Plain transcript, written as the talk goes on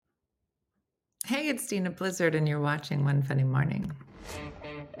Hey, it's Dina Blizzard, and you're watching One Funny Morning.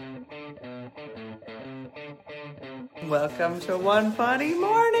 Welcome to One Funny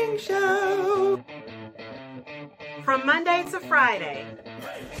Morning Show. From Monday to Friday.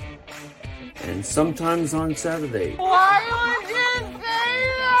 And sometimes on Saturday. Why would you say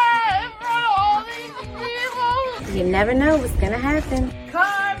that in front of all these people? You never know what's gonna happen.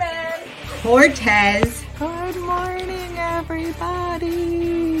 Carmen Cortez. Good morning,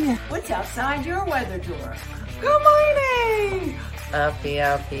 everybody. What's outside your weather door? Good morning. Uppy,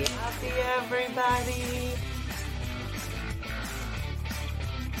 everybody.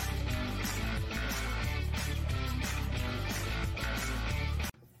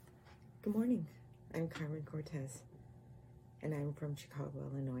 Good morning. I'm Carmen Cortez, and I'm from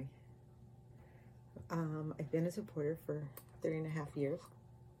Chicago, Illinois. I've been a supporter for 3.5 years.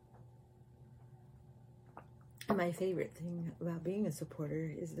 And my favorite thing about being a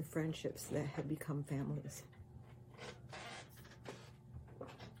supporter is the friendships that have become families.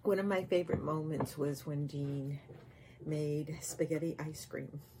 One of my favorite moments was when Dean made spaghetti ice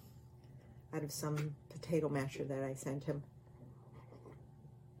cream out of some potato masher that I sent him.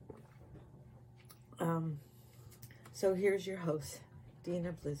 So here's your host,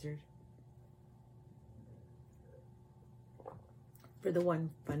 Dina Blizzard, for the One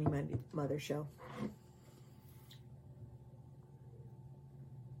Funny Mother Show.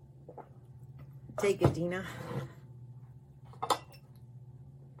 Take it, Dina.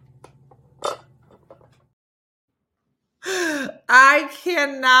 I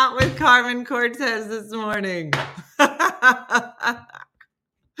cannot with Carmen Cortez this morning. Carmen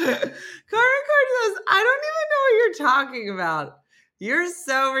Cortez, I don't even know what you're talking about. You're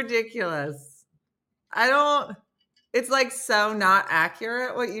so ridiculous. It's like so not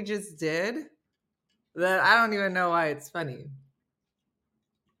accurate what you just did that I don't even know why it's funny.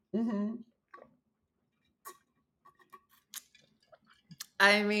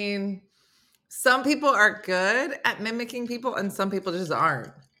 I mean, some people are good at mimicking people and some people just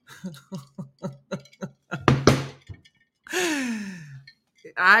aren't.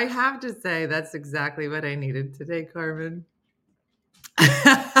 I have to say that's exactly what I needed today, Carmen.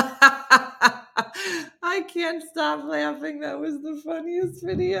 I can't stop laughing. That was the funniest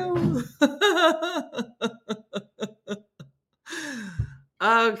video.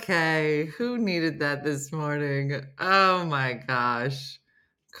 Okay, who needed that this morning? Oh my gosh.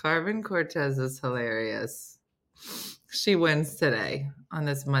 Carmen Cortez is hilarious. She wins today on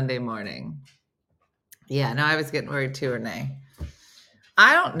this Monday morning. Yeah, no, I was getting worried too, Renee.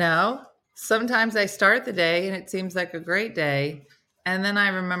 I don't know. Sometimes I start the day and it seems like a great day. And then I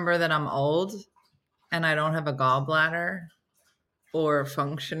remember that I'm old and I don't have a gallbladder or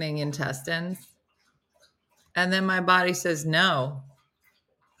functioning intestines. And then my body says, no,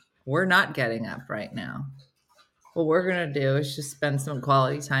 we're not getting up right now. What we're going to do is just spend some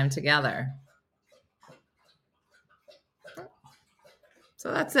quality time together.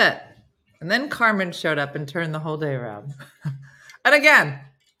 So that's it. And then Carmen showed up and turned the whole day around. And again,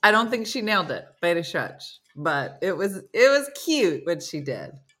 I don't think she nailed it by any stretch, but it was cute what she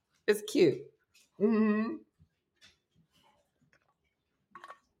did. It's cute.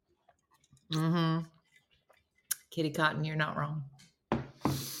 Kitty Cotton, you're not wrong.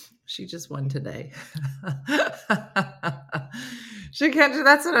 She just won today.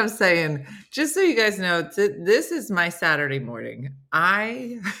 That's what I'm saying. Just so you guys know, this is my Saturday morning.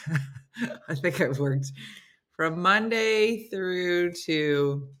 I think I worked from Monday through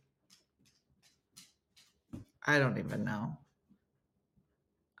to, I don't even know.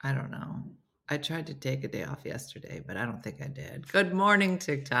 I don't know. I tried to take a day off yesterday, but I don't think I did. Good morning,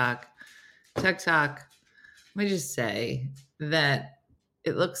 TikTok. TikTok, let me just say that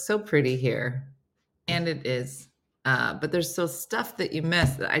it looks so pretty here, and it is. But there's still stuff that you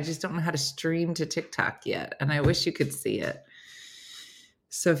miss that I just don't know how to stream to TikTok yet, and I wish you could see it.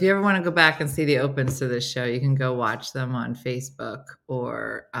 So if you ever want to go back and see the opens to this show, you can go watch them on Facebook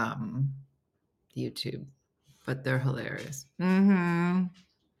or YouTube. But they're hilarious.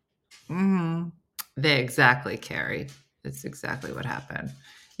 Exactly, Carrie. That's exactly what happened.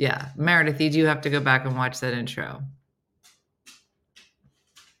 Yeah. Meredith, you do have to go back and watch that intro.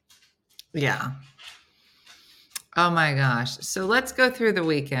 Yeah. Oh my gosh. So let's go through the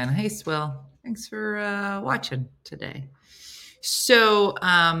weekend. Hey, Swill. Thanks for watching today. So,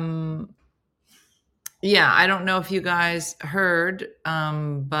 yeah, I don't know if you guys heard,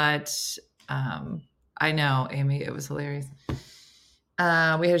 but I know, Amy, it was hilarious. We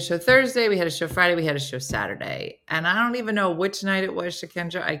had a show Thursday, we had a show Friday, we had a show Saturday. And I don't even know which night it was,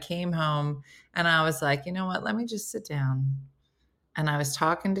 Shakendra. I came home and I was like, you know what? Let me just sit down. And I was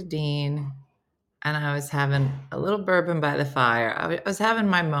talking to Dean and I was having a little bourbon by the fire. I was having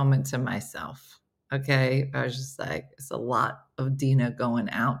my moment to myself. Okay. I was just like, it's a lot of Dina going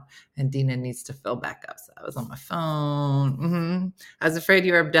out, and Dina needs to fill back up. So I was on my phone. I was afraid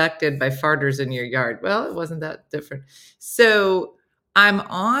you were abducted by farters in your yard. Well, it wasn't that different. So I'm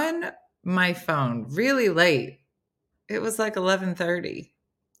on my phone really late. It was like 11:30.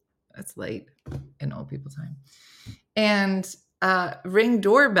 That's late in old people time. And Ring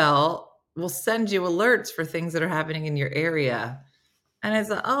doorbell will send you alerts for things that are happening in your area. And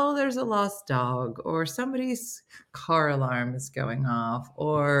it's like, oh, there's a lost dog, or somebody's car alarm is going off,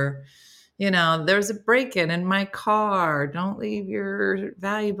 or, there's a break-in in my car. Don't leave your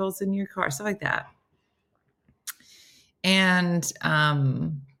valuables in your car, stuff like that. And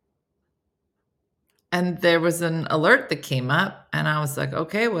there was an alert that came up, and I was like,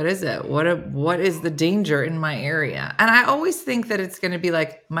 okay, what is it? What is the danger in my area? And I always think that it's going to be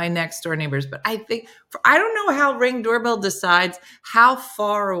like my next door neighbors, but I don't know how Ring doorbell decides how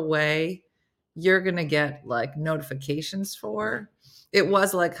far away you're going to get like notifications for. It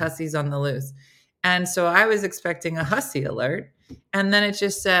was like Hussey's on the Loose. And so I was expecting a Hussey alert, and then it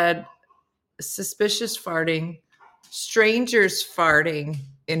just said suspicious farting, strangers farting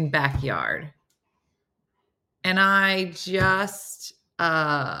in backyard. And I just,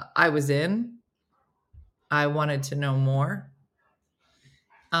 I was in. I wanted to know more.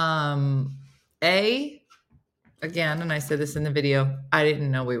 Again, and I said this in the video, I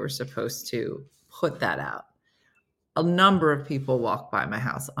didn't know we were supposed to put that out. A number of people walk by my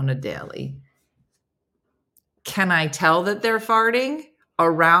house on a daily. Can I tell that they're farting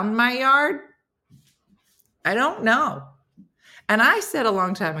around my yard? I don't know. And I said a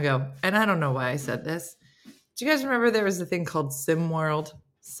long time ago, and I don't know why I said this. Do you guys remember there was a thing called SimWorld,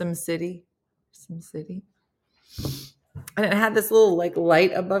 SimCity? And it had this little like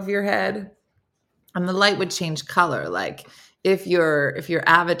light above your head, and the light would change color. Like if your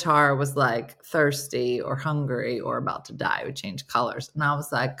avatar was like thirsty or hungry or about to die, it would change colors. And I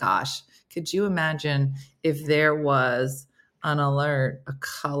was like, gosh, could you imagine if there was an alert, a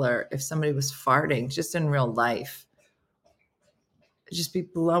color, if somebody was farting just in real life? It'd just be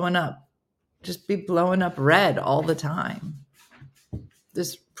blowing up. Just be blowing up red all the time.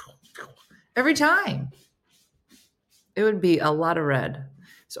 Just every time. It would be a lot of red.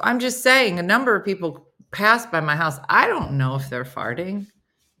 So I'm just saying, a number of people pass by my house. I don't know if they're farting.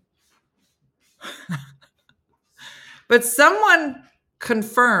 But someone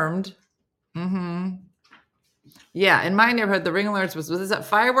confirmed. Yeah, in my neighborhood, the ring alerts was that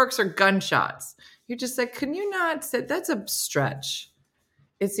fireworks or gunshots? You just said, can you not say that's a stretch?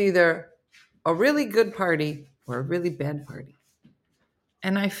 It's either a really good party or a really bad party.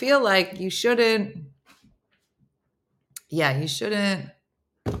 And I feel like you shouldn't. Yeah.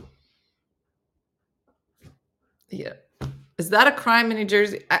 Is that a crime in New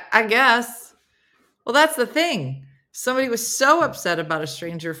Jersey? I guess. Well, that's the thing. Somebody was so upset about a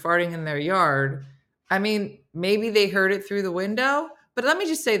stranger farting in their yard. I mean, maybe they heard it through the window, but let me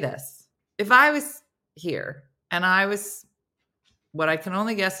just say this. If I was here and I was, what I can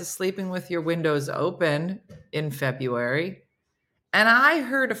only guess is sleeping with your windows open in February, and I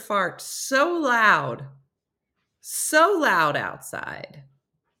heard a fart so loud outside,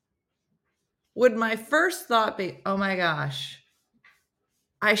 would my first thought be, oh my gosh,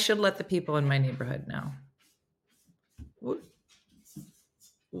 I should let the people in my neighborhood know?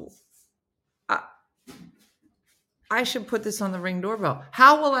 I should put this on the Ring doorbell.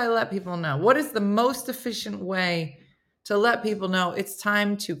 How will I let people know? What is the most efficient way to let people know it's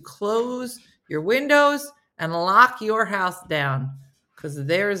time to close your windows and lock your house down? Because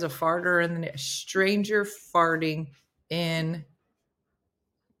there is a farter in the stranger farting in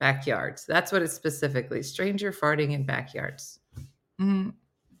backyards. That's what it's specifically. Stranger farting in backyards.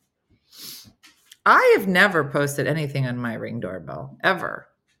 I have never posted anything on my Ring doorbell, ever.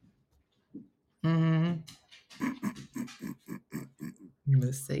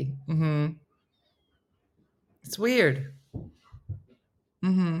 Let's see. It's weird.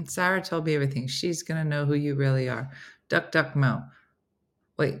 Sarah told me everything. She's going to know who you really are. Duck, duck, mo.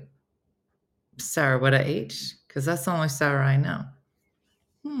 Wait. Sarah, what a H? Because that's the only Sarah I know.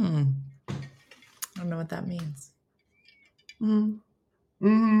 I don't know what that means.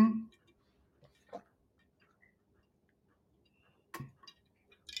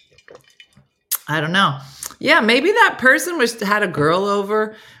 I don't know. Yeah, maybe that person had a girl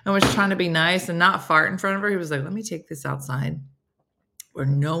over and was trying to be nice and not fart in front of her. He was like, let me take this outside where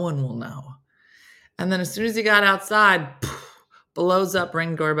no one will know. And then as soon as he got outside, blows up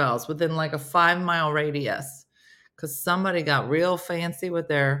Ring doorbells within like a 5-mile radius because somebody got real fancy with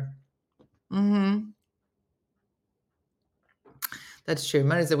their Mm-hmm. That's true.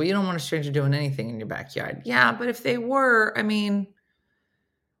 Money said, well, you don't want a stranger doing anything in your backyard. Yeah, but if they were, I mean,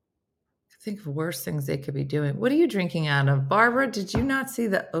 think of worse things they could be doing. What are you drinking out of? Barbara, did you not see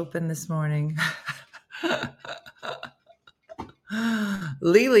the open this morning?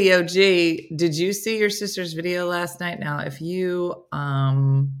 Lily OG, did you see your sister's video last night? Now, if you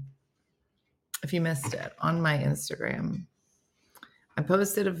missed it, on my Instagram, I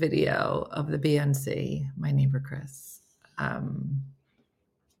posted a video of the BNC, my neighbor Chris,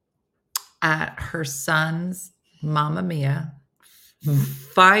 at her son's Mamma Mia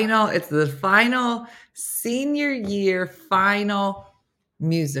it's the final senior year final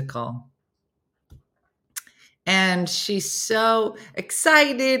musical. And she's so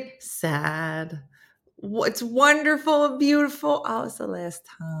excited, sad. It's wonderful and beautiful. Oh, it's the last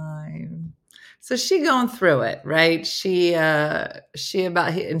time. So she going through it, right? He's the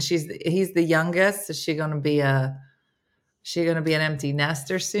youngest. So she's gonna be an empty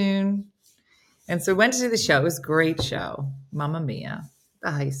nester soon. And so we went to the show. It was a great show. Mamma Mia,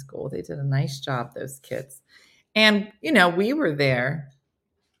 the high school. They did a nice job, those kids. And, we were there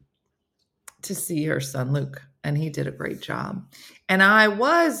to see her son, Luke, and he did a great job. And I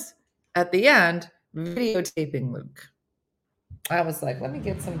was, at the end, videotaping Luke. I was like, let me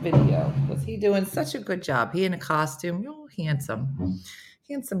get some video. Was he doing such a good job? He in a costume,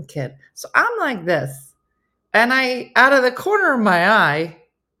 handsome kid. So I'm like this. And out of the corner of my eye,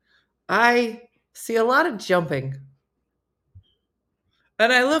 I see a lot of jumping.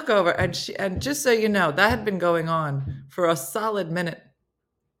 And I look over, and just so you know, that had been going on for a solid minute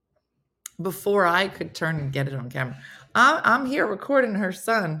before I could turn and get it on camera. I'm here recording her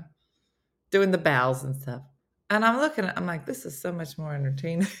son doing the bows and stuff. And I'm looking I'm like, this is so much more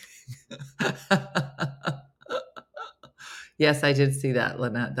entertaining. Yes, I did see that,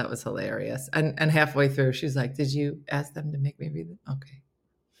 Lynette. That was hilarious. And halfway through, she's like, did you ask them to make me read it? Okay.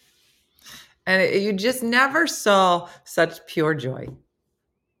 And you just never saw such pure joy.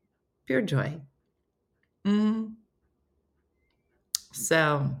 Pure joy.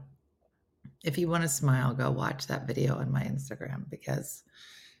 So if you want to smile, go watch that video on my Instagram because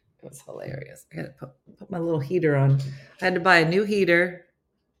it was hilarious. I got to put my little heater on. I had to buy a new heater.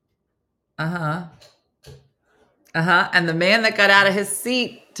 And the man that got out of his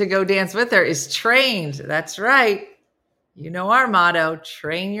seat to go dance with her is trained. That's right. You know our motto,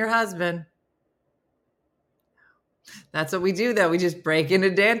 train your husband. That's what we do, though. We just break into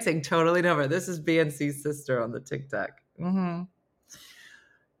dancing totally over. This is BNC's sister on the TikTok.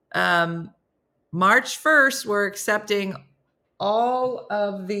 March 1st, we're accepting all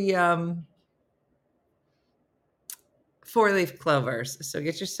of the 4-leaf clovers. So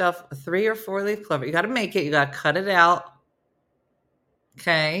get yourself a 3 or 4-leaf clover. You got to make it. You got to cut it out.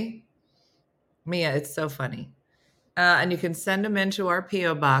 Okay. Mia, it's so funny. And you can send them into our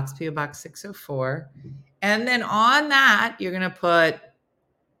P.O. Box, P.O. Box 604. And then on that, you're going to put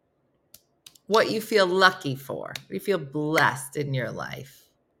what you feel lucky for. What you feel blessed in your life.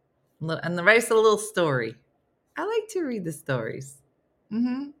 And the rest a little story. I like to read the stories.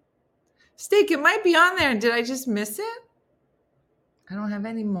 Steak, it might be on there. Did I just miss it? I don't have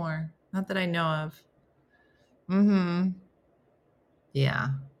any more. Not that I know of. Yeah.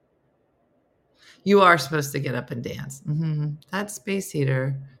 You are supposed to get up and dance. That space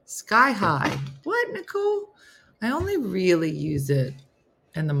heater. Sky high. What, Nicole? I only really use it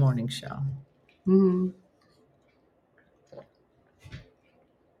in the morning show.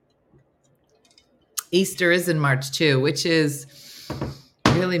 Easter is in March too, which is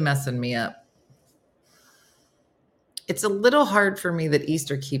really messing me up. It's a little hard for me that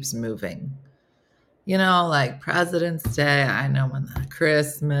Easter keeps moving. Like President's Day, I know when that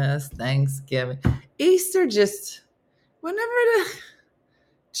Christmas, Thanksgiving, Easter just, whenever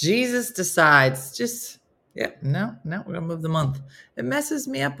Jesus decides, we're going to move the month. It messes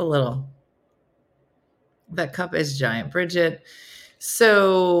me up a little. That cup is giant. Bridget,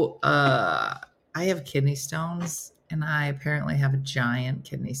 so I have kidney stones, and I apparently have a giant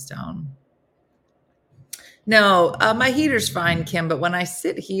kidney stone. No, my heater's fine, Kim, but when I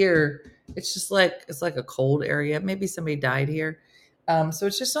sit here, it's like a cold area. Maybe somebody died here. So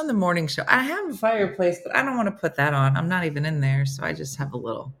it's just on the morning show. I have a fireplace, but I don't want to put that on. I'm not even in there, so I just have a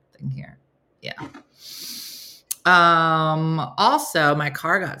little thing here. Yeah. Also, my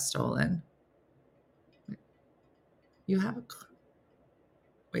car got stolen. You have a car?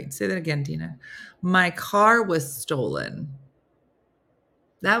 Wait, say that again, Dina. My car was stolen.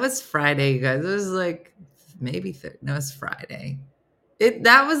 That was Friday, you guys. It was like maybe no, it's Friday.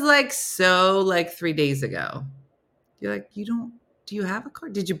 That was 3 days ago. You're like, you don't Do you have a car?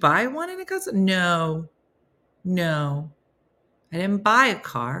 Did you buy one and it goes? No. I didn't buy a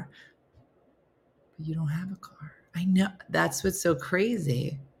car. But you don't have a car. I know. That's what's so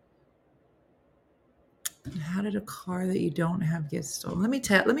crazy. How did a car that you don't have get stolen?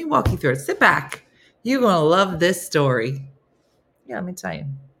 Let me walk you through it. Sit back. You're going to love this story. Yeah, let me tell you.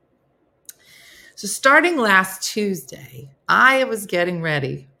 So starting last Tuesday, I was getting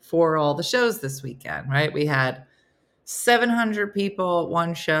ready for all the shows this weekend, right? We had 700 people at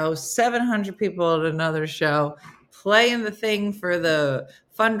one show, 700 people at another show, playing the thing for the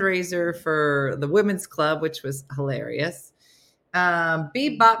fundraiser for the women's club, which was hilarious.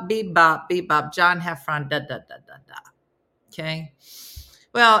 Beep, bop, beep, bop, beep, bop, John Heffron, da, da, da, da, da. Okay.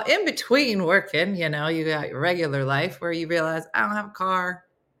 Well, in between working, you got your regular life where you realize, I don't have a car.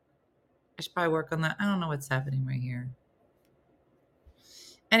 I should probably work on that. I don't know what's happening right here.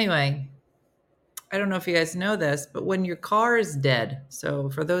 Anyway, I don't know if you guys know this, but when your car is dead, so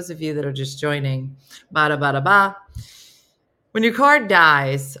for those of you that are just joining, bada, bada, ba, when your car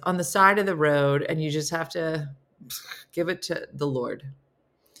dies on the side of the road and you just have to give it to the Lord.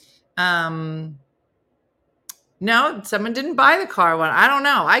 No, someone didn't buy the car one. I don't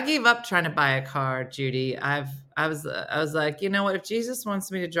know. I gave up trying to buy a car, Judy. I was like, you know what? If Jesus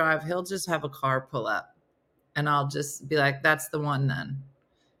wants me to drive, he'll just have a car pull up and I'll just be like, that's the one then.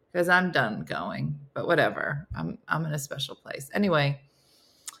 Because I'm done going, but whatever. I'm in a special place. Anyway,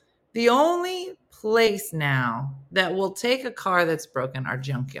 the only place now that will take a car that's broken are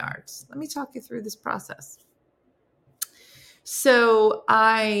junkyards. Let me talk you through this process. So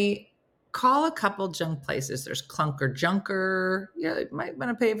I call a couple junk places. There's Clunker Junker. Yeah, you might want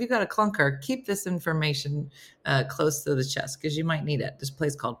to pay. If you got a clunker, keep this information close to the chest because you might need it. This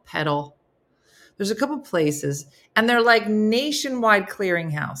place called Pedal. There's a couple places, and they're like nationwide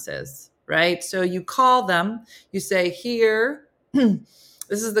clearinghouses, right? So you call them, you say, here,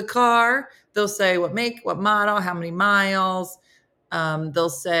 this is the car. They'll say what make, what model, how many miles. They'll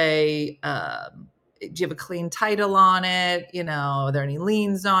say, do you have a clean title on it? Are there any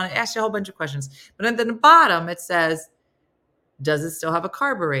liens on it? Ask you a whole bunch of questions. But at the bottom, it says, does it still have a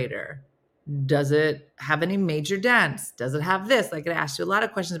carburetor? Does it have any major dents? Does it have this? Like it asks you a lot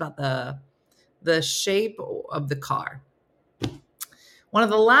of questions about the shape of the car. One of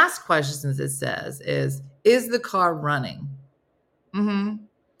the last questions it says is the car running?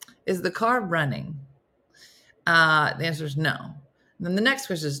 Is the car running? The answer is no. And then the next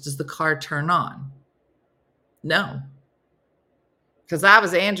question is, does the car turn on? No. Because that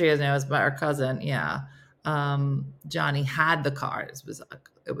was Andrea's, and it was by our cousin. Yeah. Johnny had the car.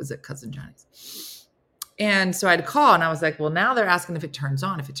 It was at cousin Johnny's. And so I'd call and I was like, well, now they're asking if it turns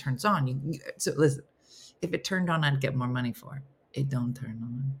on. If it turns on, so listen, if it turned on, I'd get more money for it. It don't turn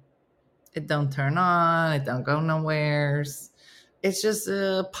on. It don't turn on. It don't go nowhere. It's just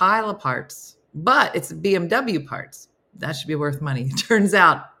a pile of parts, but it's BMW parts. That should be worth money. It turns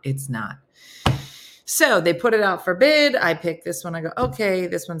out it's not. So they put it out for bid. I pick this one. I go, okay,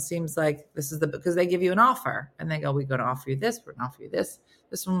 this one seems like this is because they give you an offer and they go, we're going to offer you this. We're going to offer you this.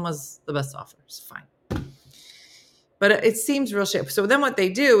 This one was the best offer. It's fine. But it seems real shit. So then what they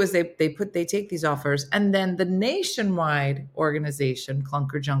do is they take these offers, and then the nationwide organization,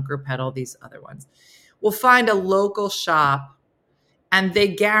 Clunker, Junker, Pedal, these other ones, will find a local shop, and they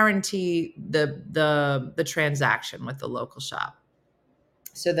guarantee the transaction with the local shop.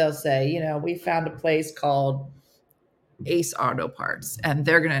 So they'll say, we found a place called Ace Auto Parts, and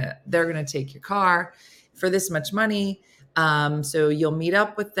they're gonna take your car for this much money. So you'll meet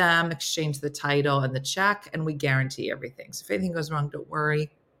up with them, exchange the title and the check, and we guarantee everything. So if anything goes wrong, don't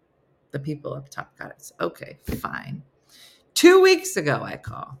worry. The people up top got it. So, okay, fine. 2 weeks ago, I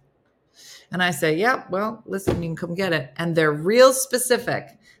call and I say, yep, well, listen, you can come get it. And they're real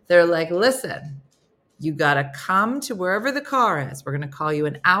specific. They're like, listen, you got to come to wherever the car is. We're going to call you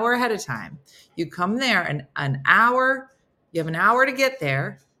an hour ahead of time. You come there and you have an hour to get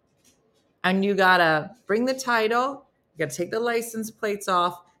there, and you got to bring the title. You got to take the license plates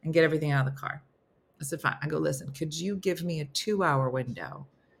off and get everything out of the car. I said, fine. I go, listen, could you give me a 2-hour window?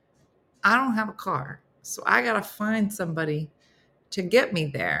 I don't have a car, so I got to find somebody to get me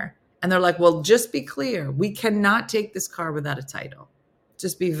there. And they're like, well, just be clear. We cannot take this car without a title.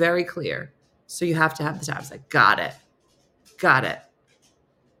 Just be very clear. So you have to have the title. I was like, got it.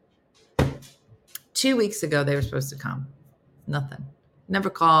 2 weeks ago, they were supposed to come. Nothing. Never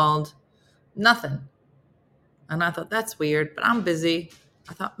called. Nothing. And I thought, that's weird, but I'm busy.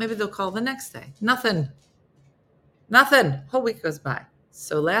 I thought maybe they'll call the next day. Nothing. Whole week goes by.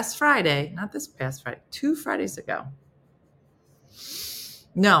 So last Friday, not this past Friday, 2 Fridays ago,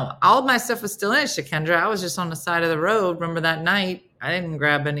 No, all of my stuff was still in it, Shakendra. I was just on the side of the road. Remember that night? I didn't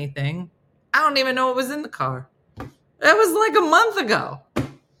grab anything. I don't even know what was in the car. That was like a month ago.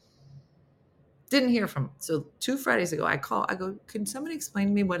 Didn't hear from him. So 2 Fridays ago, I call. I go, can somebody explain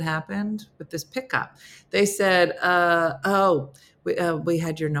to me what happened with this pickup? They said, we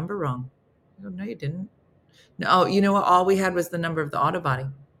had your number wrong. I go, no, you didn't. No, you know what? All we had was the number of the auto body.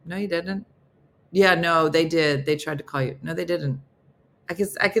 No, you didn't. Yeah, no, they did. They tried to call you. No, they didn't.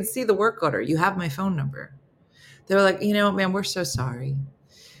 I could see the work order. You have my phone number. They were like, you know, man, we're so sorry.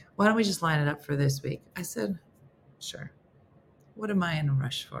 Why don't we just line it up for this week? I said, sure. What am I in a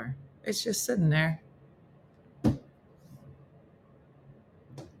rush for? It's just sitting there.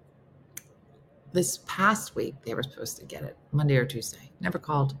 This past week, they were supposed to get it Monday or Tuesday. Never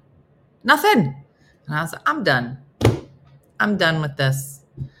called. Nothing. And I was like, I'm done. I'm done with this.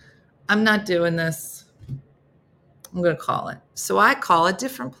 I'm not doing this. I'm going to call it. So I call a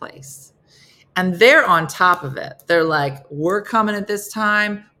different place. And they're on top of it. They're like, we're coming at this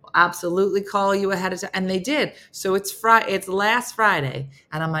time. We'll absolutely call you ahead of time. And they did. So it's last Friday.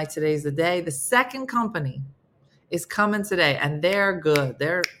 And I'm like, today's the day. The second company is coming today. And they're good.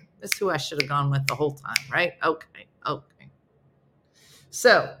 That's who I should have gone with the whole time, right? Okay.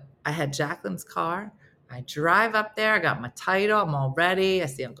 So I had Jacqueline's car. I drive up there. I got my title. I'm all ready. I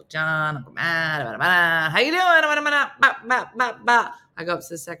see Uncle John, Uncle Matt. How you doing? I go up to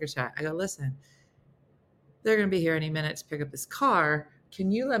the secretary. I go, listen, they're going to be here any minute to pick up this car.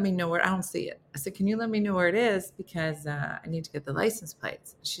 Can you let me know where? I don't see it. I said, can you let me know where it is? Because I need to get the license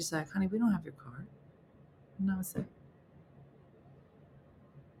plates. She's like, honey, we don't have your car. And I was like,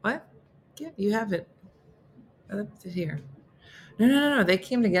 what? Yeah, you have it. I left it here. No. They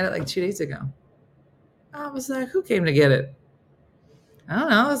came to get it like 2 days ago. I was like, who came to get it? I don't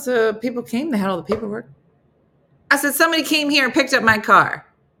know. So people came. They had all the paperwork. I said, somebody came here and picked up my car.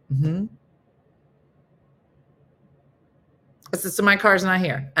 Mm-hmm. I said, so my car's not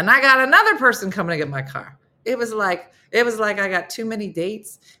here. And I got another person coming to get my car. It was like I got too many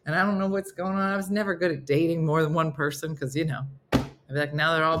dates and I don't know what's going on. I was never good at dating more than one person because, you know, I'd be like,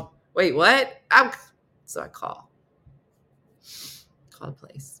 now they're all, wait, what? So I call the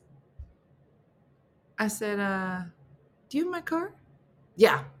place. I said, do you have my car?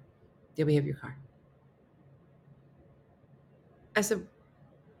 Yeah, we have your car. I said,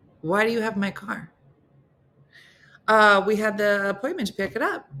 why do you have my car? We had the appointment to pick it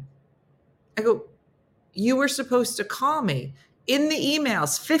up. I go, you were supposed to call me. In the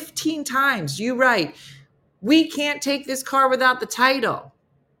emails, 15 times, you write, we can't take this car without the title.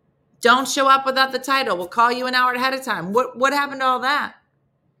 Don't show up without the title. We'll call you an hour ahead of time. What happened to all that?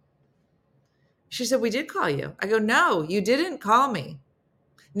 She said, we did call you. I go, no, you didn't call me.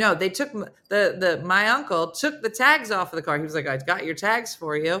 No, they took my uncle took the tags off of the car. He was like, I got your tags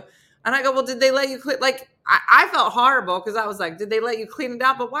for you. And I go, well, did they let you clean? Like, I felt horrible because I was like, did they let you clean it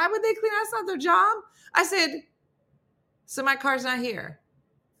out? But why would they clean it? That's not their job. I said, so my car's not here.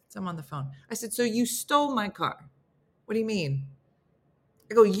 So I'm on the phone. I said, so you stole my car. What do you mean?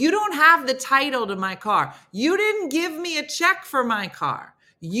 I go, you don't have the title to my car. You didn't give me a check for my car.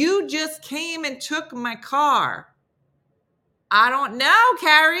 You just came and took my car. I don't know,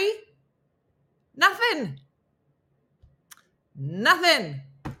 Carrie. Nothing.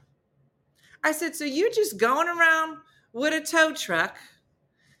 I said, so you just going around with a tow truck,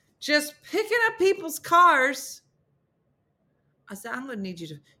 just picking up people's cars. I said, I'm going to need you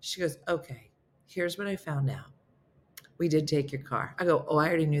to. She goes, okay, here's what I found out. We did take your car. I go, oh, I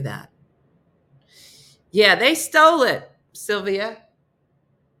already knew that. Yeah, they stole it, Sylvia.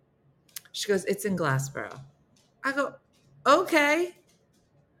 She goes, it's in Glassboro. I go, okay.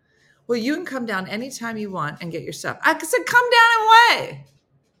 Well, you can come down anytime you want and get your stuff. I said, come down and what?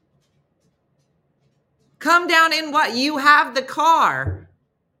 Come down in what? You have the car.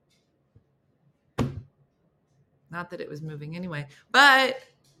 Not that it was moving anyway, but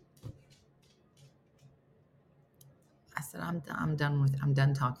I said, I'm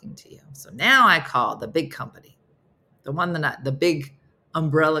done talking to you. So now I call the big company, the big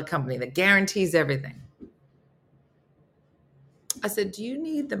umbrella company that guarantees everything. I said, do you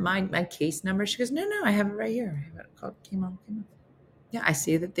need my case number? She goes, no, I have it right here. I have it called, came on. Yeah, I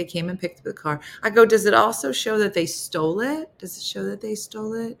see that they came and picked up the car. I go, does it also show that they stole it? Does it show that they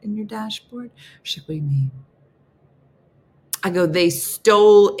stole it in your dashboard? She goes, what do you mean? I go, they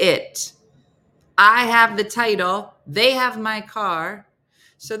stole it. I have the title. They have my car.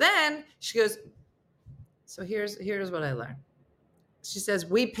 So then she goes, so here's what I learned. She says,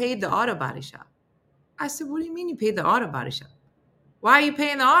 we paid the auto body shop. I said, what do you mean you paid the auto body shop? Why are you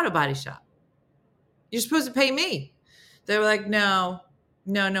paying the auto body shop? You're supposed to pay me. They were like, no,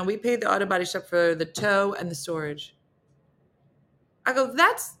 No, we paid the auto body shop for the tow and the storage. I go,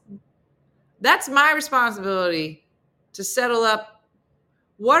 that's my responsibility to settle up.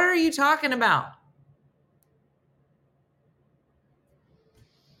 What are you talking about?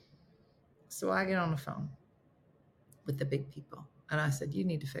 So I get on the phone with the big people. And I said, you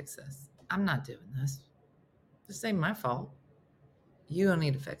need to fix this. I'm not doing this. This ain't my fault. You don't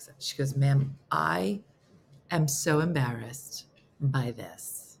need to fix it. She goes, ma'am, I am so embarrassed by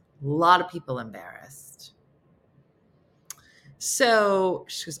this. A lot of people embarrassed. So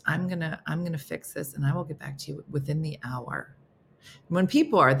she goes, I'm gonna fix this and I will get back to you within the hour. When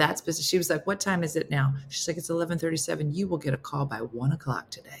people are that specific, she was like, what time is it now? She's like, it's 11:37. You will get a call by 1:00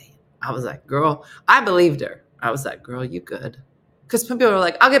 today. I was like, girl, I believed her. I was like, girl, you good. Because people were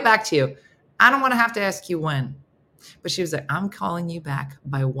like, I'll get back to you. I don't want to have to ask you when. But she was like, I'm calling you back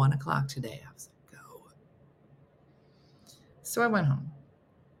by 1:00 today. I was like, go. So I went home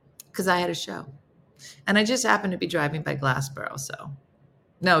because I had a show. And I just happened to be driving by Glassboro. So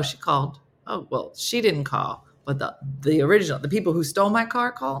no, she called. Oh, well, she didn't call. But the people who stole my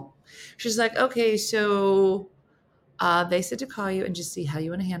car called. She's like, okay, so they said to call you and just see how you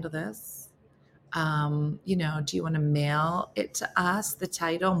want to handle this. Do you want to mail it to us, the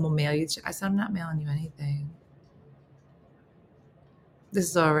title, and we'll mail you? I said, I'm not mailing you anything. This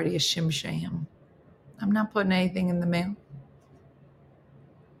is already a shim-sham. I'm not putting anything in the mail.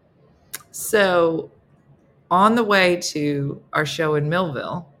 So on the way to our show in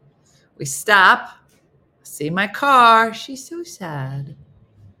Millville, we stop, see my car. She's so sad.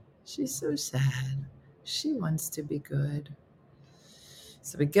 She's so sad. She wants to be good.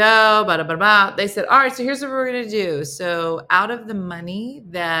 So we go, blah, blah, blah, blah. They said, all right, so here's what we're going to do. So out of the money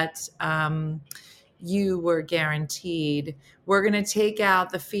that you were guaranteed, we're going to take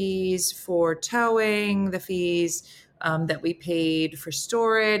out the fees for towing, the fees that we paid for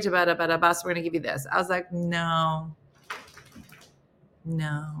storage, blah, blah, blah, blah, blah. So we're going to give you this. I was like, no,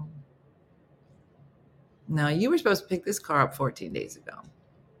 you were supposed to pick this car up 14 days ago.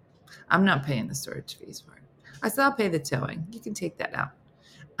 I'm not paying the storage fees for it. I said, I'll pay the towing. You can take that out.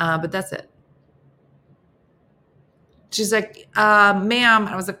 But that's it. She's like, ma'am.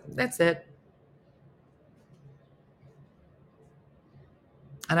 I was like, that's it.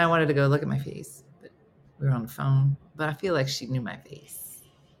 And I wanted to go look at my face, but we were on the phone. But I feel like she knew my face.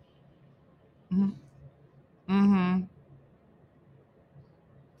 Mm-hmm.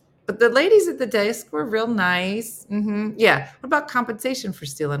 But the ladies at the desk were real nice. Mm-hmm. Yeah. What about compensation for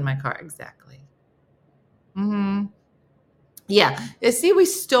stealing my car? Exactly. Mm-hmm. Yeah. See, we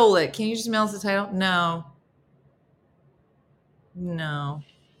stole it. Can you just mail us the title? No.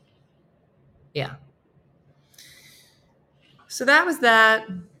 Yeah. So that was that.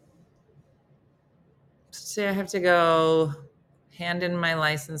 So I have to go hand in my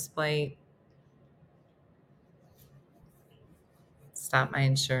license plate. Stop my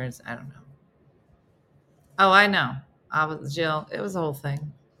insurance. I don't know. Oh, I know. Jill, it was a whole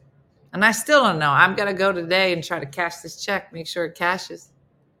thing. And I still don't know. I'm going to go today and try to cash this check, make sure it cashes.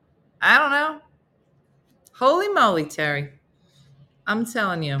 I don't know. Holy moly, Terry. I'm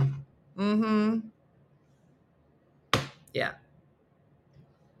telling you. Mm-hmm. Yeah.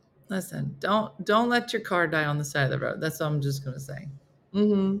 Listen, don't let your car die on the side of the road. That's all I'm just going to say.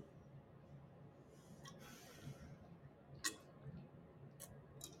 Mm-hmm.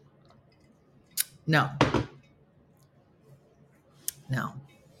 No.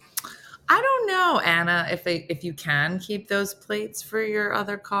 I don't know, Anna, if you can keep those plates for your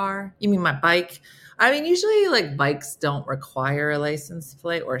other car. You mean my bike? I mean, usually like bikes don't require a license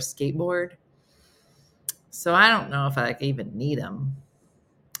plate or a skateboard. So I don't know if I even need them.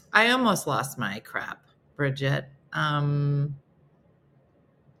 I almost lost my crap, Bridget. I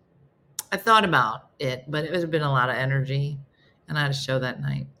thought about it, but it would have been a lot of energy, and I had a show that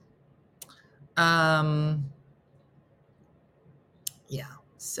night. Yeah.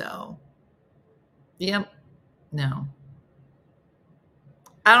 So, yep. No.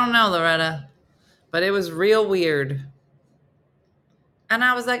 I don't know, Loretta, but it was real weird. And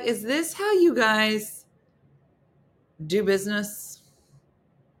I was like, is this how you guys do business?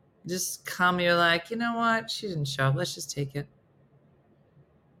 Just come, you're like, you know what? She didn't show up. Let's just take it.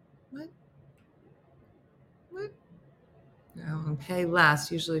 What? And pay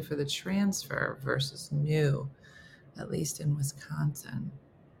less, usually for the transfer versus new, at least in Wisconsin.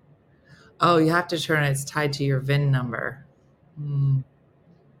 Oh, you have to turn it. It's tied to your VIN number. Mm-hmm.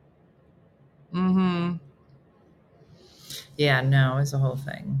 Yeah, no, it was a whole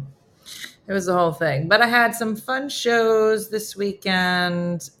thing. But I had some fun shows this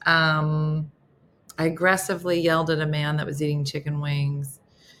weekend. I I aggressively yelled at a man that was eating chicken wings.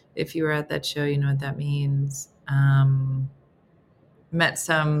 If you were at that show, you know what that means. Met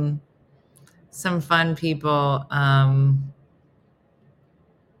some fun people. Driving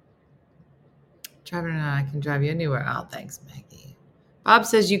around, I can drive you anywhere. Oh, thanks, Maggie. Bob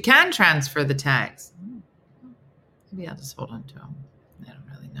says you can transfer the tags. Maybe I'll just hold on to them. I don't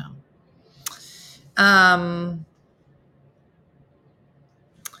really know.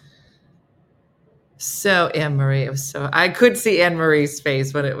 So Anne-Marie, I could see Anne-Marie's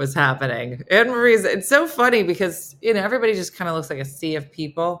face when it was happening. Anne-Marie's, it's so funny because, everybody just kind of looks like a sea of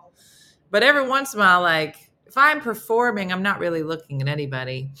people. But every once in a while, like if I'm performing, I'm not really looking at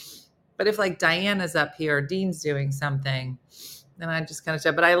anybody. But if like Diana's up here or Dean's doing something, then I just kind of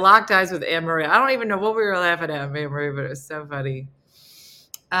check. But I locked eyes with Anne-Marie. I don't even know what we were laughing at, Anne-Marie, but it was so funny.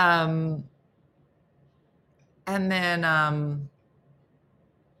 And then,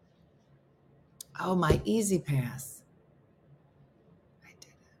 oh, my Easy Pass. I did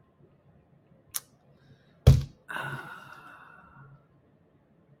it.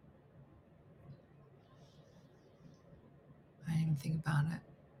 I didn't even think about it.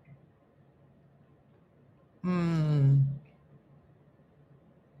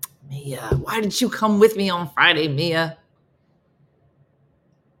 Mia, why didn't you come with me on Friday, Mia?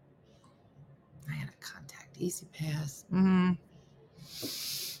 I had to contact Easy Pass.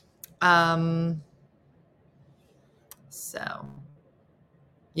 So,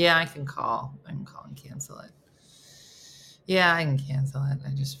 yeah, I can call. I can call and cancel it. Yeah, I can cancel it.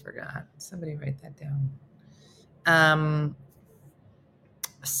 I just forgot. Somebody write that down.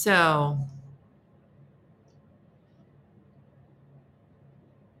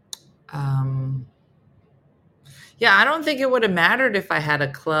 Yeah, I don't think it would have mattered if I had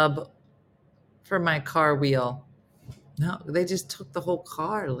a club for my car wheel. No, they just took the whole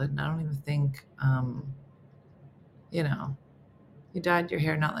car. And I don't even think, you dyed your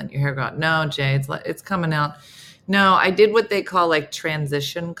hair, not letting your hair go out. No, Jay, it's coming out. No, I did what they call like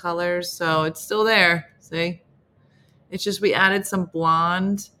transition colors. So it's still there. See? It's just we added some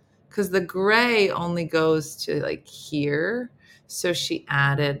blonde because the gray only goes to like here. So she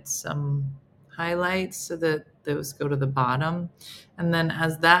added some highlights so that those go to the bottom. And then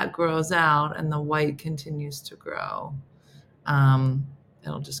as that grows out and the white continues to grow,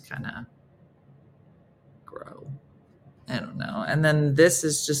 it'll just kind of grow. I don't know. And then this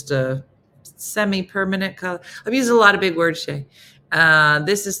is just a semi-permanent color. I've used a lot of big words, Shay.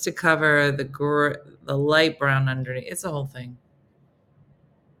 This is to cover the light brown underneath. It's a whole thing.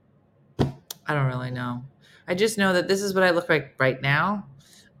 I don't really know. I just know that this is what I look like right now.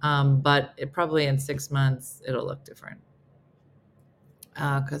 But it probably in 6 months, it'll look different.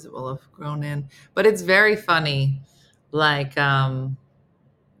 Because it will have grown in. But it's very funny. Like, I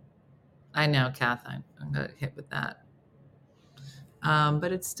know, Kath, I'm going to hit with that.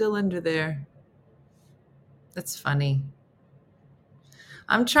 But it's still under there. That's funny.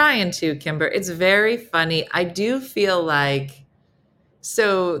 I'm trying to, Kimber. It's very funny. I do feel like,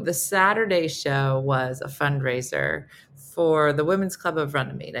 so the Saturday show was a fundraiser for the Women's Club of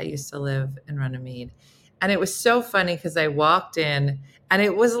Runnymede. I used to live in Runnymede. And it was so funny because I walked in and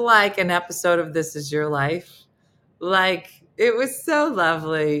it was like an episode of This Is Your Life. Like, it was so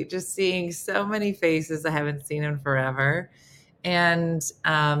lovely just seeing so many faces I haven't seen in forever. And,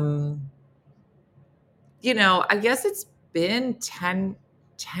 I guess it's been 10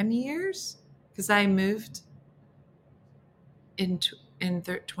 years because I moved in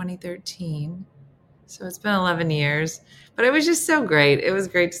 2013. So it's been 11 years, but it was just so great. It was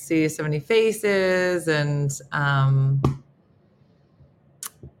great to see so many faces. And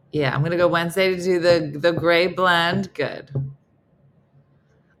yeah, I'm going to go Wednesday to do the gray blend. Good.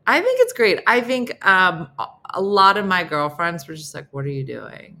 I think it's great. I think a lot of my girlfriends were just like, what are you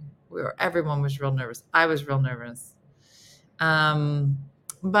doing? Everyone was real nervous. I was real nervous.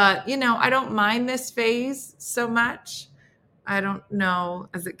 But, I don't mind this phase so much. I don't know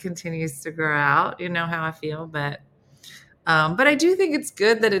as it continues to grow out, how I feel, but I do think it's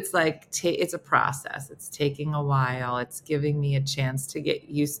good that it's like, it's a process. It's taking a while. It's giving me a chance to get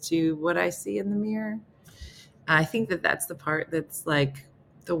used to what I see in the mirror. I think that that's the part that's like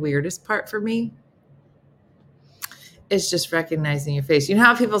the weirdest part for me. It's just recognizing your face. You know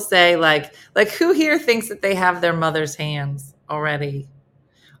how people say like who here thinks that they have their mother's hands already?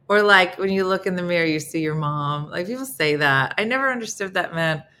 Or like when you look in the mirror, you see your mom. Like people say that. I never understood that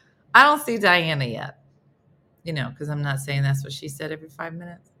meant. I don't see Diana yet. Because I'm not saying that's what she said every 5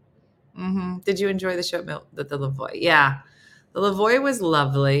 minutes. Mm-hmm. Did you enjoy the show at the Lavoie? Yeah. The Lavoie was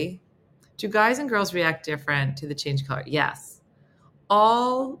lovely. Do guys and girls react different to the change color? Yes.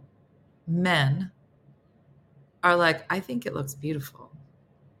 All men are like, I think it looks beautiful.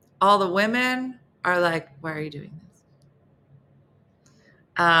 All the women are like, why are you doing this?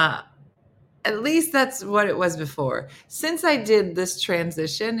 At least that's what it was before. Since I did this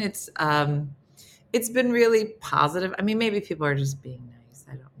transition, it's been really positive. I mean, maybe people are just being nice.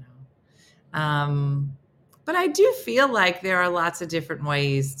 I don't know. But I do feel like there are lots of different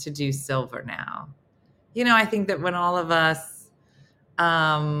ways to do silver now. You know, I think that when all of us,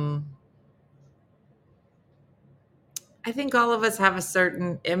 I think all of us have a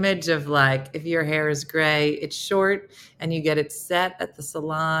certain image of like, if your hair is gray, it's short and you get it set at the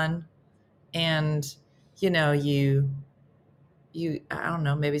salon and, you know, you, I don't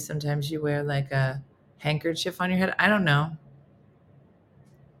know, maybe sometimes you wear like a handkerchief on your head. I don't know.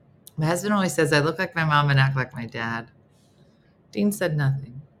 My husband always says I look like my mom and act like my dad. Dean said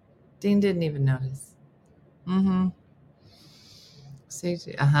nothing. Dean didn't even notice. Mm-hmm.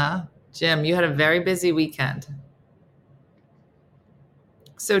 Jim, you had a very busy weekend.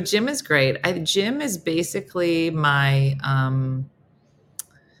 So Jim is great. Jim is basically my,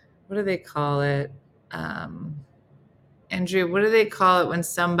 what do they call it? Andrew, what do they call it when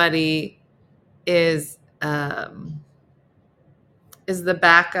somebody is the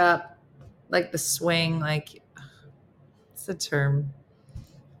backup, like the swing, like what's the term?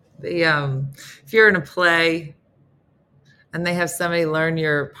 If you're in a play and they have somebody learn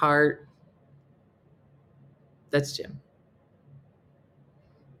your part, that's Jim.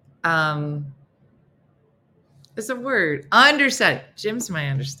 It's a word. Understudy. Jim's my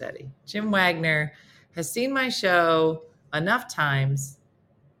understudy. Jim Wagner has seen my show enough times.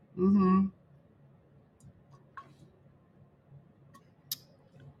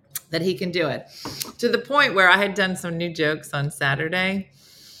 That he can do it. To the point where I had done some new jokes on Saturday.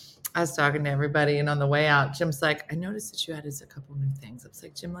 I was talking to everybody, and on the way out, Jim's like, I noticed that you added a couple new things. I was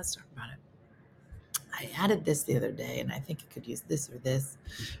like, Jim, let's talk about it. I added this the other day, and I think it could use this or this.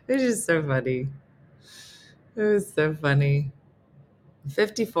 It was just so funny. It was so funny.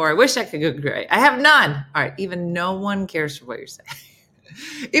 54. I wish I could go gray. I have none. All right. Even no one cares for what you're saying.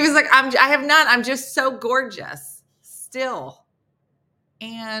 He was like, I have none. I'm just so gorgeous still.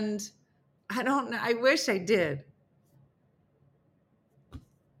 And I don't know. I wish I did.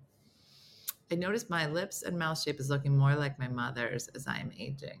 I noticed my lips and mouth shape is looking more like my mother's as I am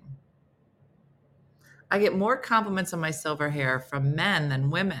aging. I get more compliments on my silver hair from men than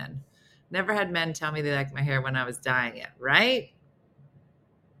women. Never had men tell me they liked my hair when I was dyeing it, right?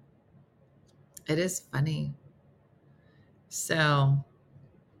 It is funny. So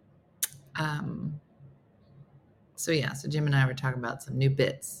so Jim and I were talking about some new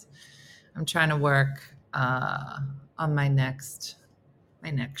bits. I'm trying to work on my next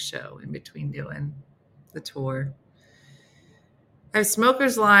show in between doing the tour. I have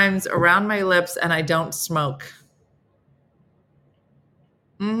smoker's lines around my lips and I don't smoke.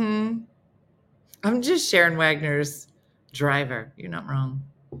 I'm just Sharon Wagner's driver. You're not wrong.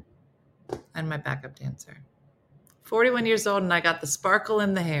 And my backup dancer. 41 years old and I got the sparkle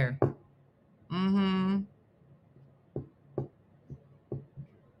in the hair.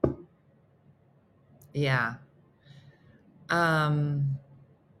 Yeah.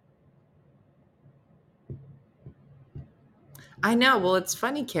 I know. Well, it's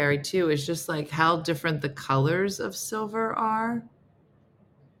funny, Carrie, too. It's just like how different the colors of silver are.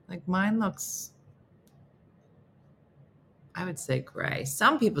 Like mine looks, I would say gray.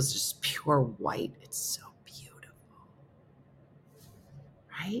 Some people's just pure white. It's so beautiful.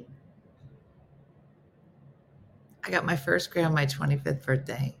 Right? I got my first gray on my 25th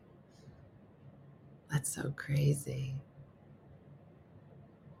birthday. That's so crazy.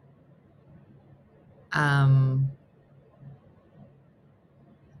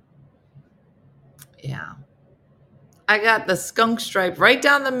 Yeah. I got the skunk stripe right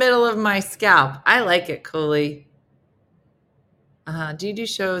down the middle of my scalp. I like it, Cooley. Do you do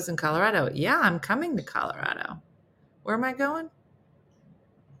shows in Colorado? Yeah, I'm coming to Colorado. Where am I going?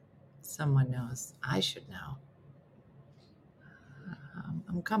 Someone knows. I should know.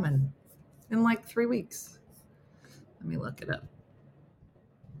 I'm coming in like 3 weeks. Let me look it up.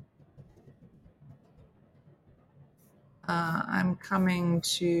 I'm coming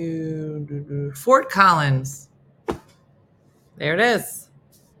to Fort Collins. There it is.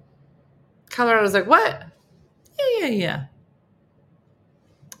 Colorado's like, what? Yeah.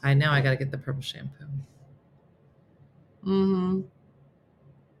 I know. I got to get the purple shampoo.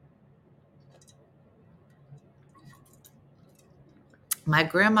 My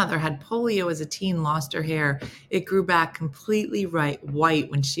grandmother had polio as a teen, lost her hair. It grew back completely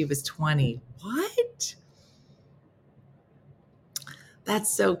white when she was 20. What?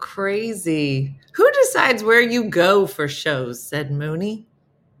 That's so crazy. Who decides where you go for shows? Said Mooney.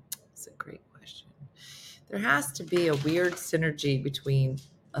 That's a great question. There has to be a weird synergy between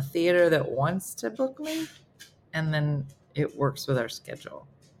a theater that wants to book me and then it works with our schedule.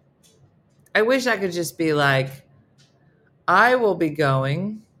 I wish I could just be like, I will be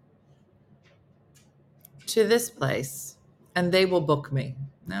going to this place and they will book me.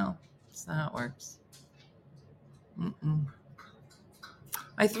 No, that's not how it works. Mm-mm.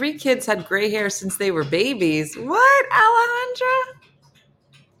 My 3 kids had gray hair since they were babies. What, Alejandra?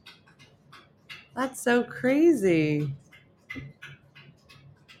 That's so crazy.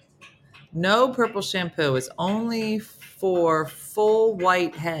 No purple shampoo is only for full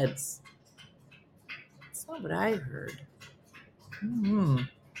white heads. That's not what I heard.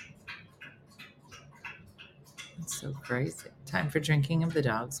 That's so crazy. Time for drinking of the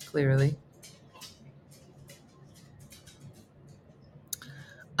dogs, clearly.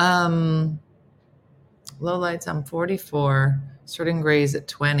 Low lights, I'm 44. Starting grays at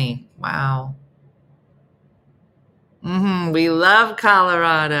 20. Wow. We love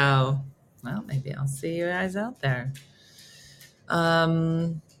Colorado. Well, maybe I'll see you guys out there. I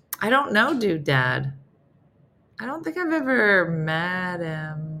don't know, Dude Dad. I don't think I've ever met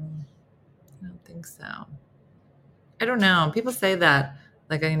him. I don't think so. I don't know. People say that.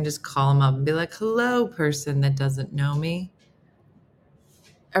 Like I can just call him up and be like, hello, person that doesn't know me.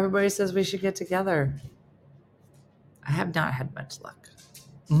 Everybody says we should get together. I have not had much luck.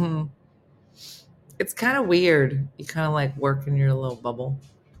 It's kind of weird. You kind of like work in your little bubble.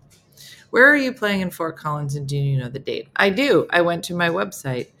 Where are you playing in Fort Collins and do you know the date? I do. I went to my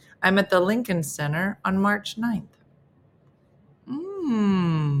website. I'm at the Lincoln Center on March 9th.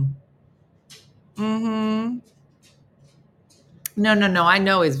 No. I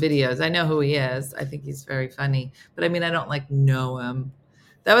know his videos. I know who he is. I think he's very funny. But I mean, I don't like know him.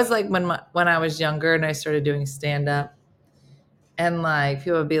 That was like when I was younger and I started doing stand-up. And like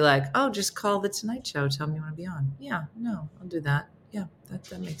people would be like, oh, just call the Tonight Show. Tell me you want to be on. Yeah, no, I'll do that. Yeah,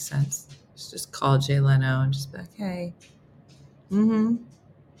 that makes sense. Just call Jay Leno and just be like, hey.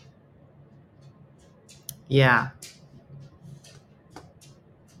 Yeah.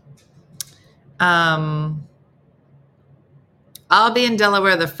 I'll be in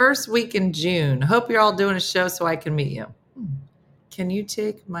Delaware the first week in June. Hope you're all doing a show so I can meet you. Can you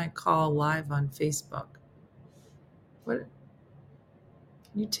take my call live on Facebook? What?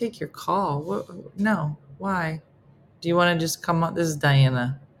 Can you take your call? What? No. Why? Do you want to just come on? This is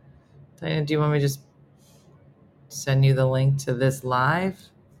Diana. Diana, do you want me to just send you the link to this live?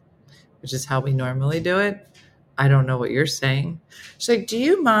 Which is how we normally do it. I don't know what you're saying. She's like, do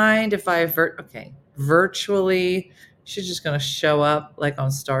you mind if I virtually? She's just going to show up like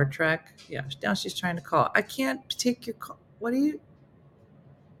on Star Trek. Yeah, now she's trying to call. I can't take your call. What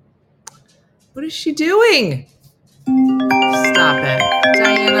is she doing? Stop it,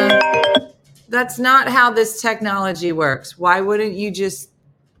 Diana. That's not how this technology works. Why wouldn't you just?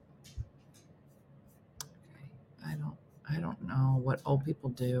 I don't know what old people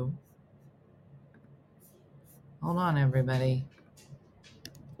do. Hold on, everybody.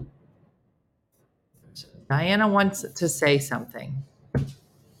 Diana wants to say something.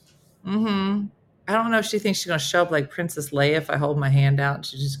 I don't know if she thinks she's going to show up like Princess Leia if I hold my hand out.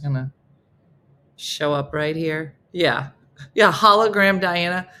 She's just going to show up right here. Yeah, hologram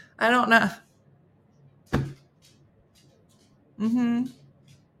Diana. I don't know.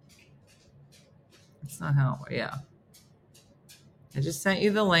 That's not how, yeah. I just sent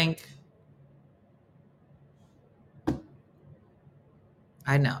you the link.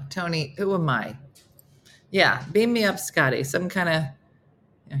 I know. Tony, who am I? Yeah, beam me up, Scotty. Some kind of,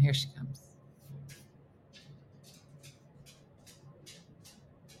 here she comes.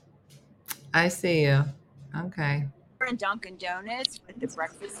 I see you. Okay. We're in Dunkin' Donuts with the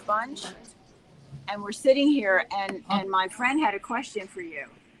breakfast bunch. And we're sitting here, and my friend had a question for you.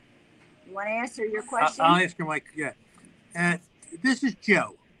 You want to answer your question? I'll ask her, Mike. Yeah. This is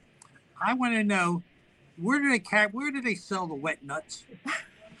Joe. I want to know, where do they sell the wet nuts?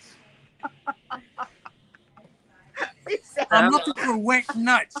 I'm looking for wet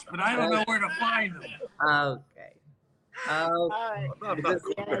nuts, but I don't know where to find them. Okay.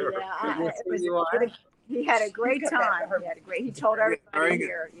 He had a great time. He told everybody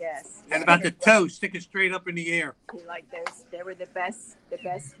here. Yes. And about the toast, stick it straight up in the air. He liked those. They were the best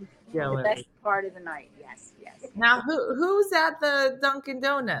part of the night. Yes. Now, who's at the Dunkin'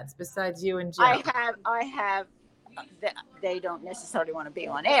 Donuts besides you and Joe? I have. They don't necessarily want to be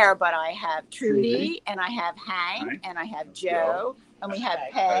on air, but I have Trudy, and I have Hank, and I have Joe, and we have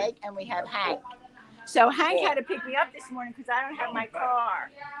Peg, and we have Hank. So Hank had to pick me up this morning because I don't have my car.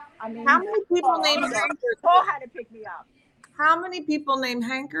 I mean, How many people named Hanker? Paul had to pick me up. How many people named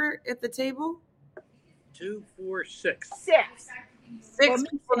Hanker at the table? 2, 4, 6. 6. 6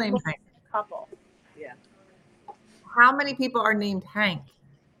 people named Hank. Couple. Yeah. How many people are named Hank?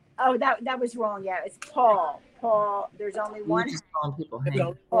 Oh, that was wrong. Yeah, it's Paul. Paul. There's only one. You just calling people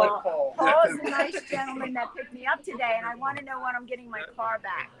Hank. Paul is a nice gentleman that picked me up today, and I want to know when I'm getting my car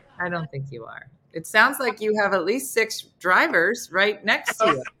back. I don't think you are. It sounds like you have at least 6 drivers right next to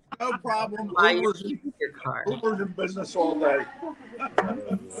you. No problem. Why you're Uber's keeping your car. in business all day.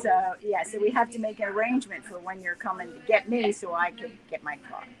 So we have to make an arrangement for when you're coming to get me, so I can get my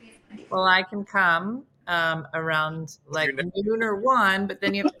car. Well, I can come around like noon or 1, but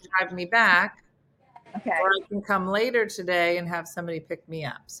then you have to drive me back. Okay. Or I can come later today and have somebody pick me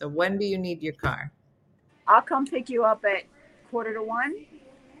up. So when do you need your car? I'll come pick you up at 12:45.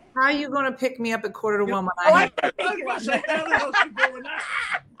 How are you going to pick me up at 12:45 when I have...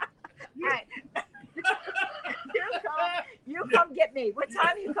 Right. You come get me. What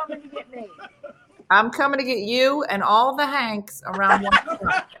time are you coming to get me? I'm coming to get you and all the Hanks around 1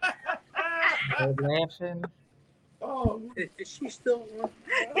 o'clock. They're laughing. Oh, is she still on?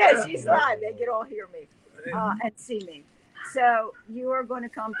 Yeah, she's live. They can all hear me and see me. So you are going to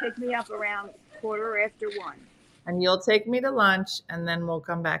come pick me up around 1:15. And you'll take me to lunch, and then we'll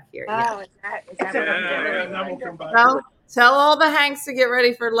come back here. Oh, is that what I'm doing? And then we'll come back. Tell all the Hanks to get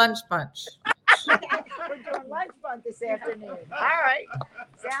ready for lunch bunch. We're doing lunch bunch this afternoon. All right.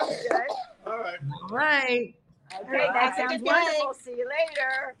 Sounds good. All right. All right. Okay, that sounds wonderful. See you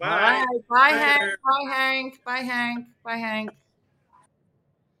later. All right. Bye, Hank. Bye, Hank. Bye, Hank. Bye, Hank.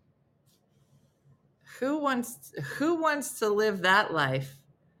 Who wants to live that life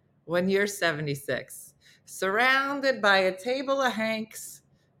when you're 76? Surrounded by a table of Hanks,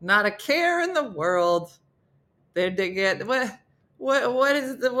 not a care in the world. They get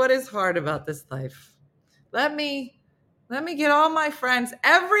what is hard about this life? Let me get all my friends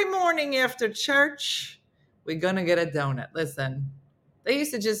every morning after church. We're gonna get a donut. Listen, they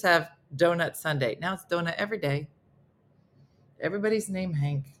used to just have donut Sunday. Now it's donut every day. Everybody's named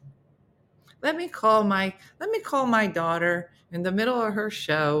Hank. Let me call my daughter in the middle of her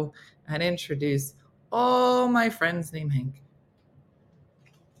show and introduce all my friends named Hank.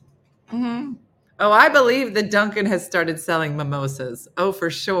 Mm-hmm. Oh, I believe that Dunkin' has started selling mimosas. Oh, for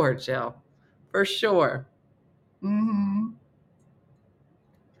sure, Jill. For sure. Mm-hmm.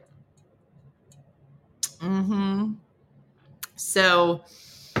 Mm-hmm. So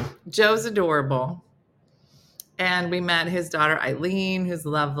Joe's adorable. And we met his daughter, Eileen, who's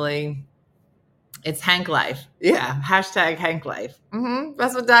lovely. It's Hank life. Yeah. Hashtag Hank life. Mm-hmm.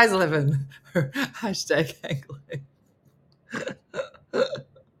 That's what Di's living. Hashtag Hank life.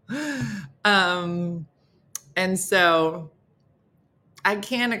 And so I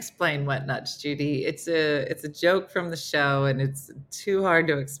can't explain Wet Nuts, Judy. It's a joke from the show, and it's too hard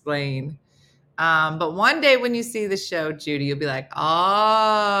to explain. But one day when you see the show, Judy, you'll be like,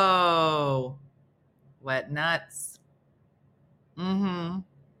 oh, Wet Nuts. Mm-hmm.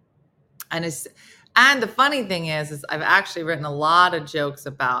 And the funny thing is I've actually written a lot of jokes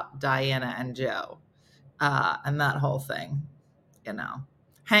about Diana and Joe, and that whole thing, you know.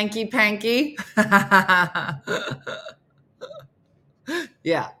 Hanky panky.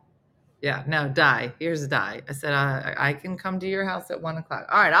 Yeah. No, Di. Here's Di. I said, I can come to your house at 1 o'clock.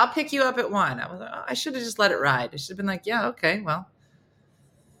 All right, I'll pick you up at 1. I was like, I should have just let it ride. I should have been like, yeah, okay, well,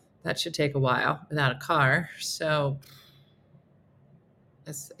 that should take a while without a car. So,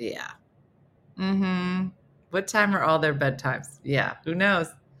 yeah. Mm-hmm. What time are all their bedtimes? Yeah, who knows?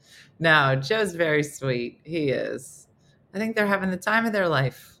 No, Joe's very sweet. He is. I think they're having the time of their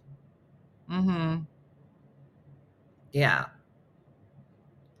life. Mm-hmm. Yeah.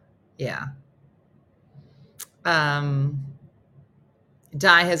 Yeah. Di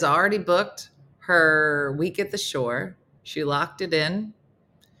has already booked her week at the shore. She locked it in.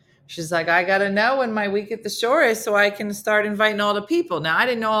 She's like, I got to know when my week at the shore is so I can start inviting all the people. Now, I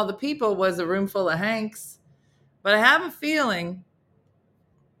didn't know all the people was a room full of Hanks, but I have a feeling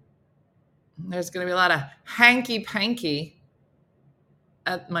there's going to be a lot of hanky-panky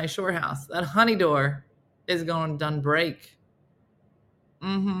at my shore house. That honey door is going to done break.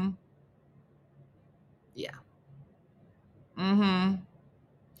 Mm-hmm. Yeah. Mm-hmm.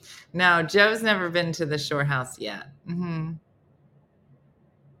 No, Joe's never been to the shore house yet. Mm-hmm.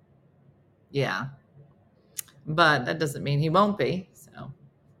 Yeah. But that doesn't mean he won't be. So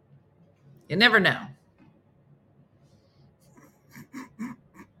you never know.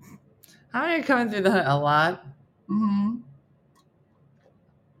 How are you coming through that a lot? Mm-hmm.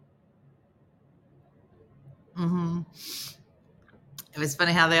 It was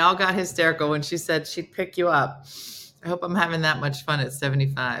funny how they all got hysterical when she said she'd pick you up. I hope I'm having that much fun at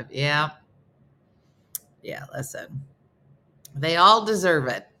 75. Yeah. Yeah, listen. They all deserve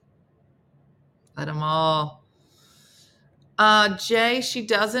it. Let them all. Jay, she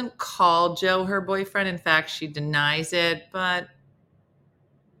doesn't call Joe her boyfriend. In fact, she denies it, but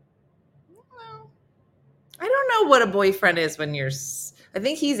I don't know what a boyfriend is when you're, I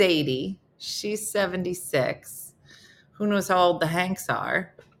think he's 80. She's 76. Who knows how old the Hanks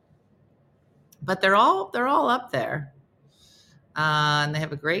are? But they're all up there. And they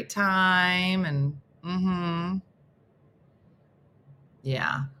have a great time and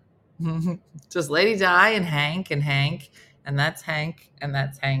yeah. Just Lady Di and Hank and that's Hank and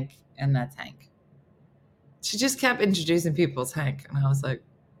that's Hank and that's Hank. She just kept introducing people as Hank. And I was like,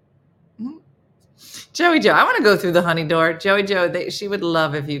 Joey Joe, I want to go through the honey door. Joey Joe, she would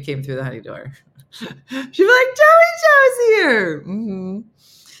love if you came through the honey door. She'd be like, Joey Joe's here.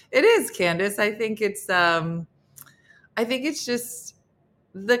 It is, Candace. I think it's just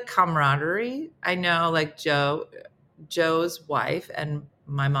the camaraderie. I know, like Joe's wife and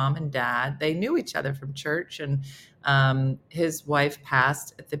my mom and dad, they knew each other from church, and his wife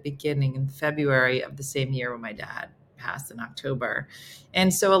passed at the beginning in February of the same year when my dad passed in October.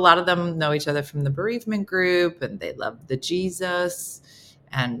 And so a lot of them know each other from the bereavement group, and they love the Jesus,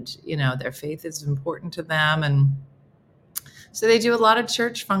 and, you know, their faith is important to them. And so they do a lot of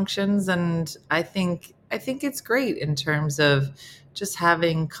church functions. And I think it's great in terms of just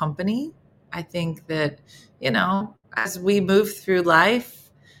having company. I think that, you know, as we move through life,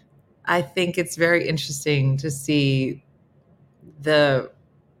 I think it's very interesting to see the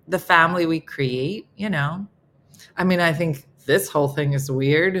family we create, you know. I mean, I think this whole thing is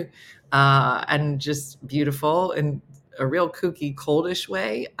weird and just beautiful in a real kooky, coldish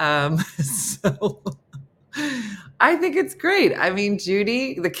way. So I think it's great. I mean,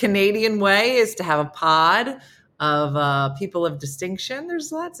 Judy, the Canadian way is to have a pod of people of distinction.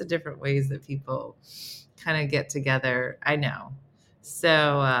 There's lots of different ways that people kind of get together. I know.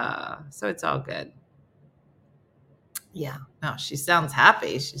 So it's all good. Yeah. No, she sounds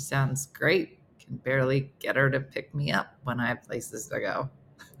happy. She sounds great. Can barely get her to pick me up when I have places to go.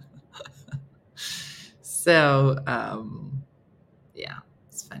 So, yeah,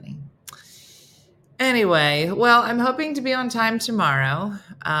 it's funny. Anyway, well, I'm hoping to be on time tomorrow.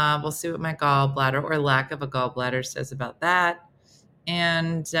 We'll see what my gallbladder or lack of a gallbladder says about that.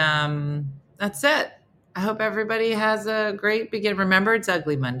 And that's it. I hope everybody has a great beginning. Remember, it's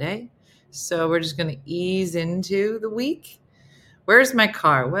Ugly Monday. So we're just going to ease into the week. Where's my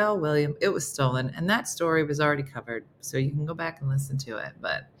car? Well, William, it was stolen. And that story was already covered. So you can go back and listen to it.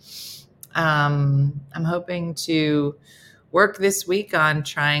 But I'm hoping to work this week on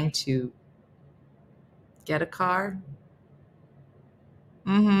trying to get a car.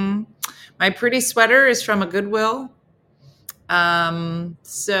 My pretty sweater is from a Goodwill.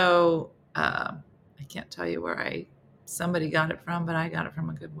 So I can't tell you where somebody got it from, but I got it from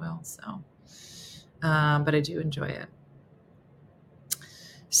a Goodwill. So, but I do enjoy it.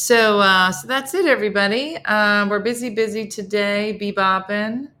 So that's it, everybody. We're busy today,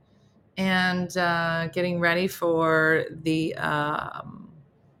 bebopping and getting ready for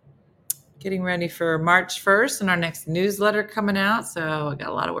March 1st and our next newsletter coming out. So I got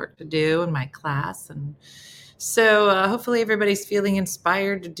a lot of work to do in my class. And so hopefully everybody's feeling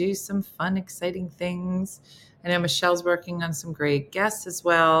inspired to do some fun, exciting things. I know Michelle's working on some great guests as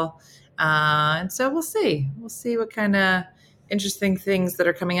well. And so we'll see. We'll see what kind of interesting things that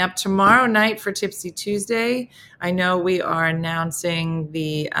are coming up tomorrow night for Tipsy Tuesday. I know we are announcing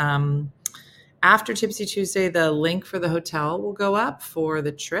the after Tipsy Tuesday, the link for the hotel will go up for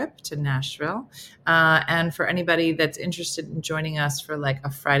the trip to Nashville. And for anybody that's interested in joining us for like a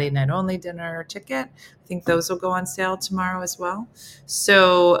Friday night only dinner ticket, I think those will go on sale tomorrow as well.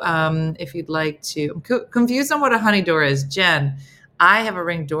 So if you'd like to, I'm confused on what a honey door is. Jen, I have a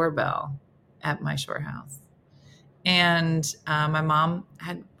Ring doorbell at my shore house. And my mom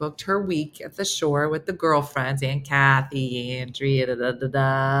had booked her week at the shore with the girlfriends, Aunt Kathy, Andrea,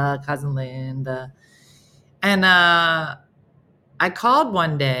 Cousin Linda. And I called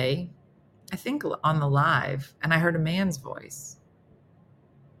one day, I think on the live, and I heard a man's voice.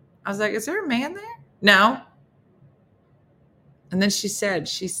 I was like, is there a man there? No. And then she said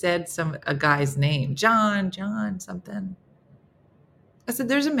a guy's name, John something. I said,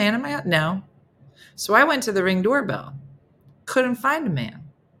 there's a man in my house? No. So I went to the Ring doorbell. Couldn't find a man.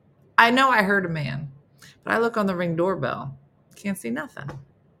 I know I heard a man, but I look on the Ring doorbell. Can't see nothing.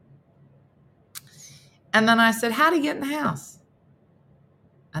 And then I said, how'd he get in the house?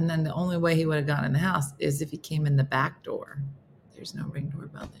 And then the only way he would have gotten in the house is if he came in the back door. There's no Ring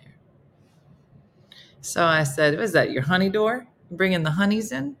doorbell there. So I said, what is that, your honey door? Bringing the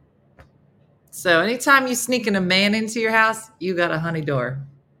honeys in? So anytime you sneaking a man into your house, you got a honey door.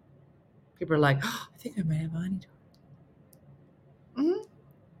 People are like, oh, I think I might have a honey door.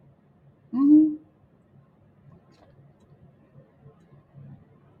 Mm-hmm. Mm-hmm.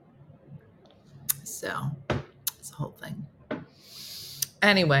 So it's the whole thing.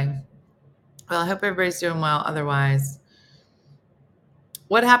 Anyway, well, I hope everybody's doing well. Otherwise,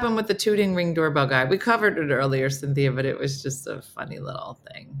 what happened with the tooting Ring doorbell guy? We covered it earlier, Cynthia, but it was just a funny little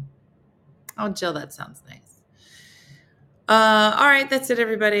thing. Oh, Jill, that sounds nice. All right, that's it,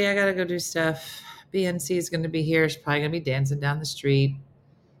 everybody. I got to go do stuff. BNC is going to be here. She's probably going to be dancing down the street.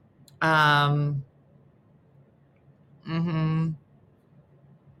 Yeah.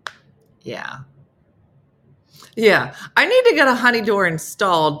 Yeah. I need to get a honey door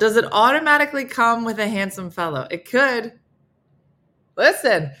installed. Does it automatically come with a handsome fellow? It could.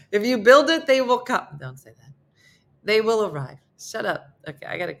 Listen, if you build it, they will come. Don't say that. They will arrive. Shut up. Okay,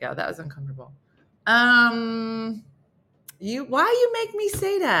 I gotta go. That was uncomfortable. Why you make me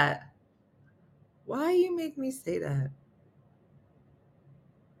say that? Why you make me say that?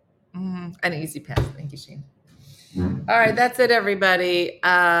 An easy pass. Thank you, Shane. All right, that's it, everybody.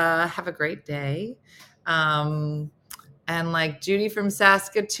 Have a great day. And like Judy from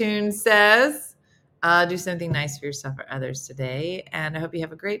Saskatoon says, do something nice for yourself or others today. And I hope you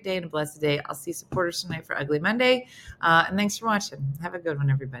have a great day and a blessed day. I'll see supporters tonight for Ugly Monday. And thanks for watching. Have a good one,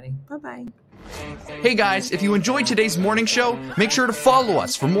 everybody. Bye-bye. Hey, guys, if you enjoyed today's morning show, make sure to follow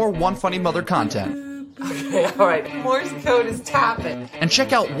us for more One Funny Mother content. Okay, all right. Morse code is tapping. And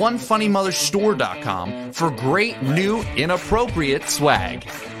check out OneFunnyMotherStore.com for great new inappropriate swag.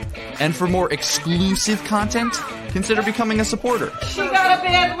 And for more exclusive content, consider becoming a supporter. She got a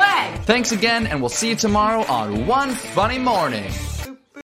bad leg. Thanks again, and we'll see you tomorrow on One Funny Morning.